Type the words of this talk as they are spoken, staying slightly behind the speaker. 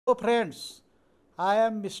Hello friends, I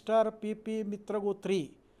am Mr. P.P.Mitragotri,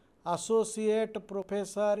 Associate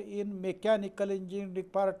Professor in Mechanical Engineering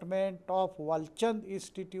Department of Walchand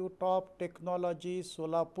Institute of Technology,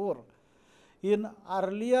 Solapur. In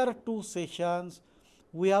earlier two sessions,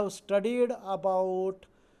 we have studied about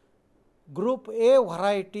Group A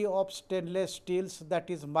variety of stainless steels, that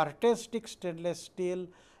is martensitic stainless steel,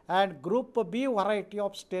 and Group B variety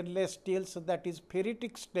of stainless steels, that is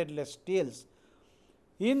ferritic stainless steels.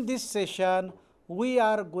 In this session, we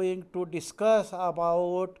are going to discuss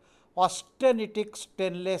about austenitic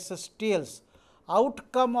stainless steels.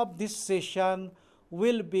 Outcome of this session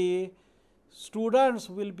will be students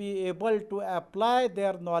will be able to apply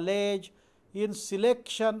their knowledge in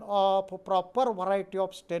selection of proper variety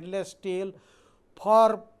of stainless steel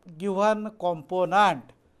for given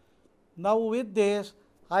component. Now with this,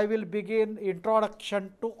 I will begin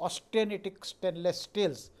introduction to austenitic stainless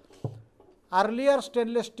steels. Earlier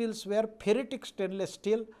stainless steels were ferritic stainless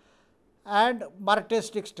steel and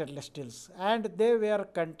martensitic stainless steels, and they were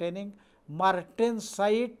containing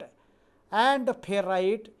martensite and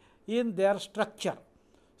ferrite in their structure.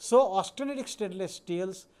 So austenitic stainless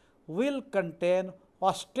steels will contain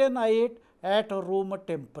austenite at room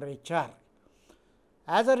temperature.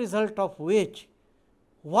 As a result of which,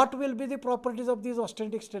 what will be the properties of these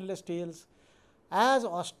austenitic stainless steels? As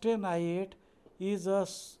austenite is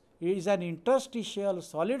an interstitial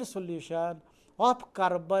solid solution of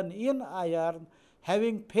carbon in iron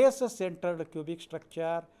having face-centered cubic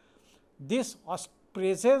structure, this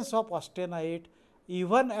presence of austenite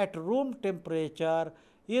even at room temperature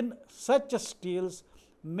in such steels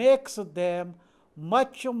makes them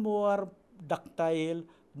much more ductile,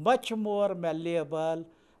 much more malleable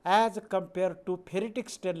as compared to ferritic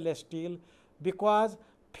stainless steel, because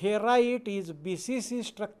ferrite is BCC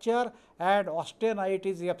structure and austenite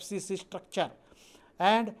is FCC structure,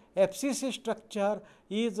 and FCC structure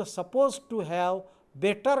is supposed to have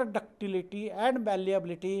better ductility and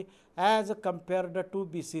malleability as compared to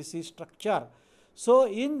BCC structure. So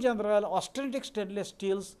in general, austenitic stainless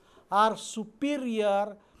steels are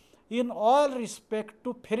superior in all respect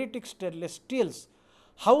to ferritic stainless steels.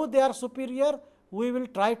 How they are superior? We will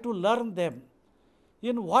try to learn them.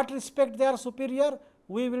 In what respect they are superior?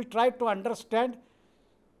 We will try to understand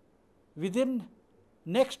within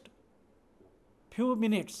next few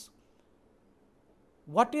minutes.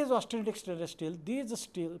 What is austenitic stainless steel? These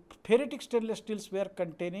ferritic stainless steels were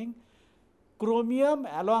containing chromium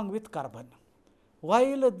along with carbon,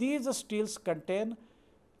 while these steels contain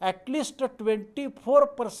at least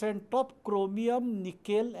 24% of chromium,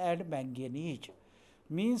 nickel and manganese.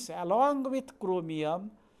 Means along with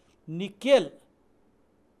chromium, nickel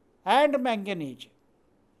and manganese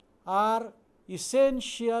are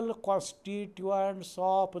essential constituents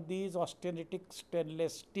of these austenitic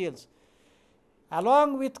stainless steels.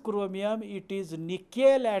 Along with chromium, it is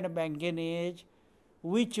nickel and manganese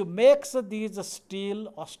which makes these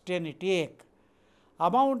steel austenitic.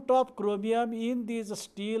 Amount of chromium in these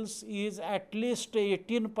steels is at least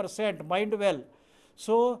 18%, mind well.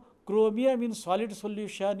 So chromium in solid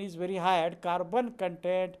solution is very high, and carbon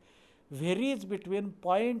content varies between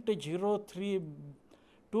 0.03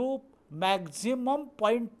 to maximum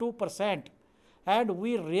 0.2%, and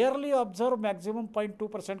we rarely observe maximum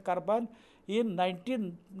 0.2% carbon. In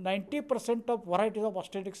 90% of varieties of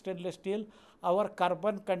austenitic stainless steel, our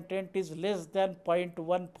carbon content is less than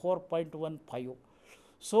 0.14, 0.15.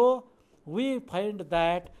 So we find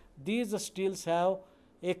that these steels have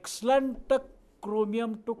excellent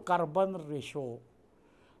chromium to carbon ratio,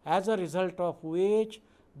 as a result of which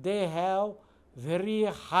they have very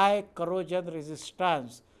high corrosion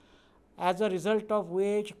resistance, as a result of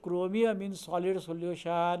which chromium in solid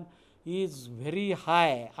solution is very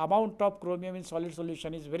high. Amount of chromium in solid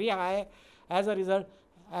solution is very high, as a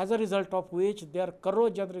result of which their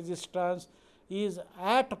corrosion resistance is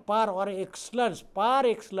at par or excellent,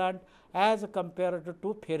 as compared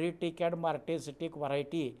to ferritic and martensitic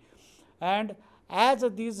variety. And as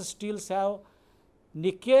these steels have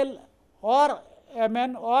nickel or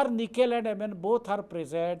Mn, or nickel and Mn both are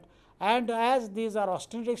present, and as these are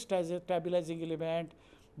austenitic stabilizing element,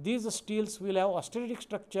 these steels will have austenitic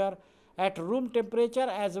structure at room temperature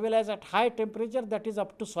as well as at high temperature, that is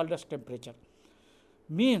up to solidus temperature.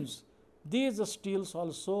 Means these steels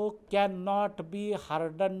also cannot be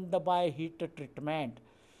hardened by heat treatment.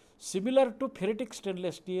 Similar to ferritic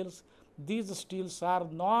stainless steels, these steels are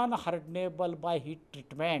non-hardenable by heat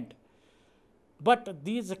treatment, but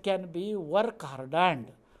these can be work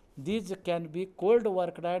hardened. These can be cold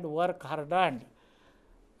worked and work hardened,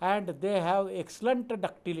 and they have excellent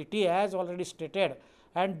ductility as already stated.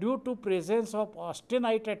 and due to presence of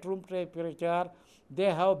austenite at room temperature,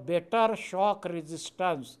 they have better shock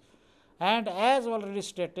resistance, and as already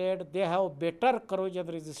stated, they have better corrosion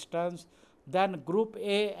resistance than group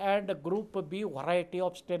A and group B variety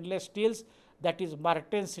of stainless steels, that is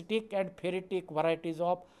martensitic and ferritic varieties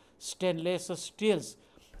of stainless steels.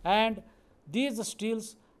 And these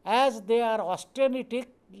steels, as they are austenitic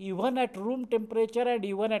even at room temperature and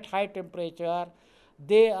even at high temperature,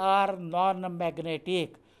 they are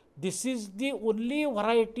non-magnetic. This is the only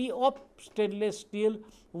variety of stainless steel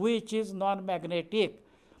which is non-magnetic.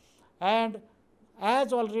 And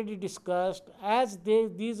as already discussed, as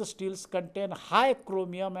these steels contain high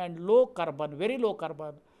chromium and low carbon, very low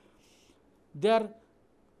carbon, their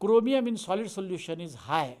chromium in solid solution is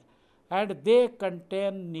high, and they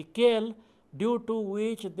contain nickel, due to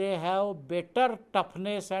which they have better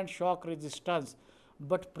toughness and shock resistance,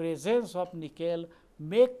 but presence of nickel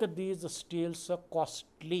make these steels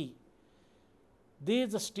costly.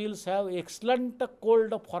 These steels have excellent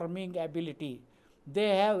cold forming ability.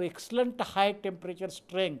 They have excellent high temperature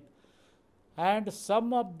strength, and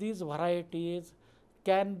some of these varieties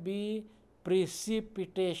can be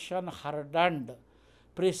precipitation hardened.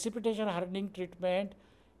 Precipitation hardening treatment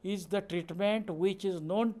is the treatment which is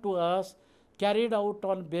known to us, carried out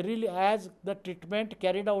on beryllium, as the treatment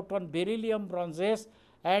carried out on beryllium bronzes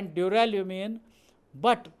and duralumin,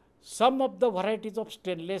 but some of the varieties of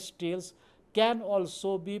stainless steels can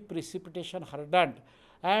also be precipitation hardened,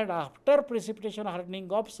 and after precipitation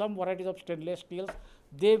hardening of some varieties of stainless steels,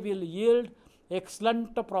 they will yield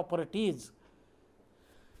excellent properties.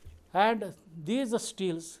 And these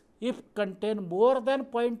steels, if contain more than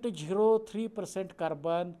 0.03%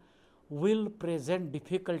 carbon, will present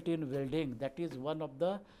difficulty in welding. That is one of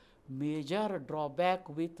the major drawback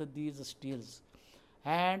with these steels.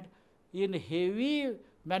 And in heavy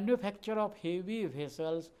manufacture of heavy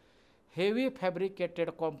vessels, heavy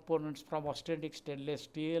fabricated components from austenitic stainless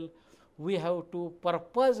steel, we have to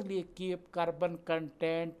purposely keep carbon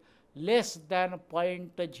content less than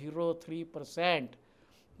 0.03%.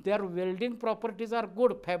 Their welding properties are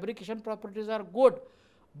good, fabrication properties are good,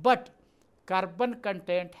 but carbon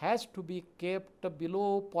content has to be kept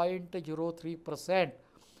below 0.03%.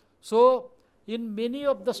 So, in many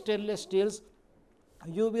of the stainless steels,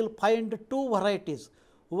 you will find two varieties,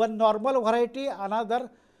 one normal variety, another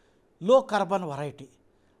low carbon variety.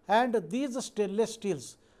 And these stainless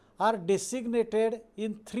steels are designated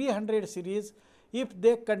in 300 series if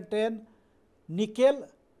they contain nickel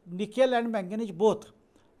and manganese both.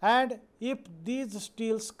 And if these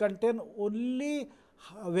steels contain only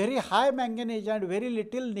very high manganese and very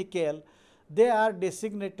little nickel, they are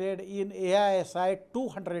designated in AISI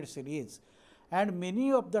 200 series. And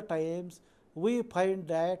many of the times we find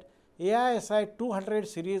that AISI 200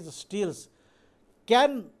 series steels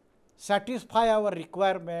can satisfy our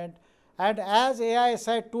requirement, and as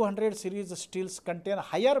AISI 200 series steels contain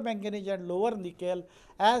higher manganese and lower nickel,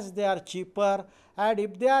 as they are cheaper, and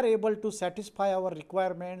if they are able to satisfy our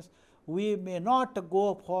requirements, we may not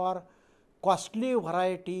go for costly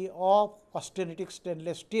variety of austenitic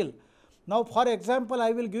stainless steel. Now, for example,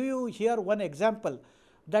 I will give you here one example,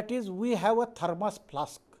 that is, we have a thermos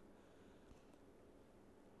flask.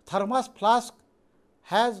 Thermos flask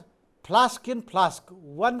has flask in flask,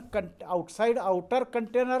 one outer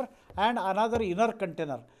container and another inner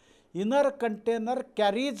container. Inner container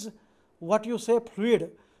carries what you say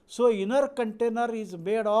fluid. So, inner container is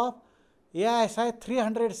made of AISI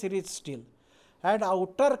 300 series steel, and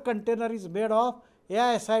outer container is made of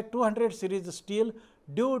AISI 200 series steel,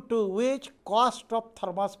 due to which cost of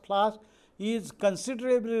thermos flask is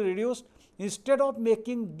considerably reduced. Instead of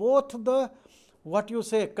making both the what you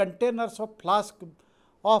say containers of flask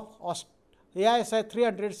of AISI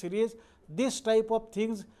 300 series, this type of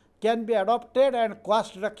things can be adopted and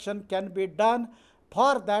cost reduction can be done.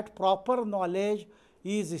 For that, proper knowledge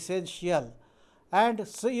is essential. And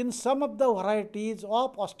so in some of the varieties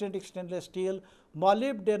of austenitic stainless steel,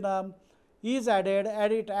 molybdenum is added,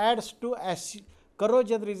 and it adds to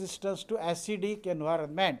corrosion resistance to acidic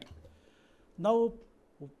environment. Now,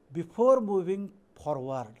 before moving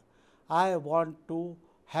forward, I want to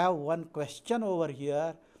have one question over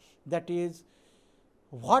here, that is,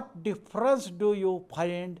 what difference do you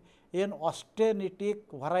find in austenitic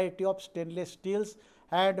variety of stainless steels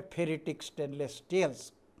and ferritic stainless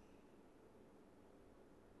steels?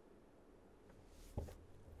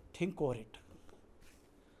 Think over it.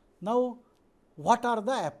 Now, what are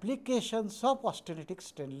the applications of austenitic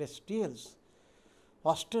stainless steels?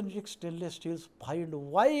 Austenitic stainless steels find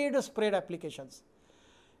widespread applications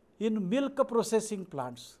in milk processing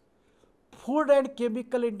plants, food and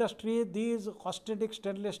chemical industry, these austenitic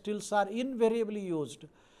stainless steels are invariably used.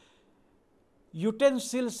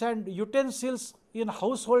 Utensils in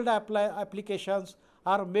household applications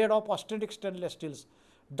are made of austenitic stainless steels.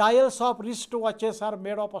 Dials of wrist watches are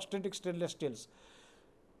made of austenitic stainless steels.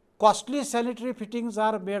 Costly sanitary fittings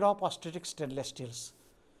are made of austenitic stainless steels.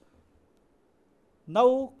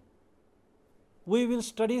 Now, we will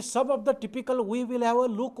study some of the typical, we will have a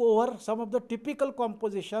look over some of the typical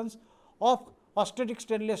compositions of austenitic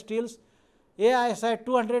stainless steels, AISI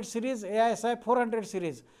 200 series, AISI 400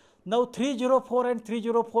 series. Now 304 and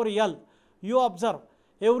 304L, you observe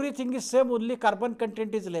everything is same, only carbon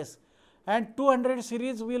content is less, and 200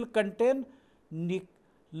 series will contain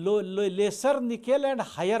lesser nickel and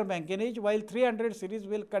higher manganese, while 300 series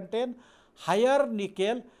will contain higher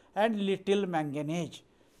nickel and little manganese.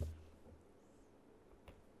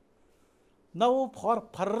 Now, for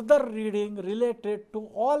further reading related to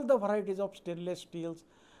all the varieties of stainless steels,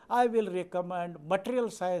 I will recommend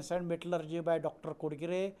Material Science and Metallurgy by Dr.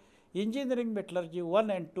 Kodgire, Engineering Metallurgy 1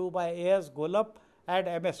 and 2 by A.S. Golap and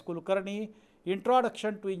M.S. Kulkarni,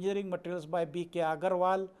 Introduction to Engineering Materials by B.K.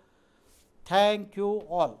 Agarwal. Thank you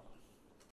all.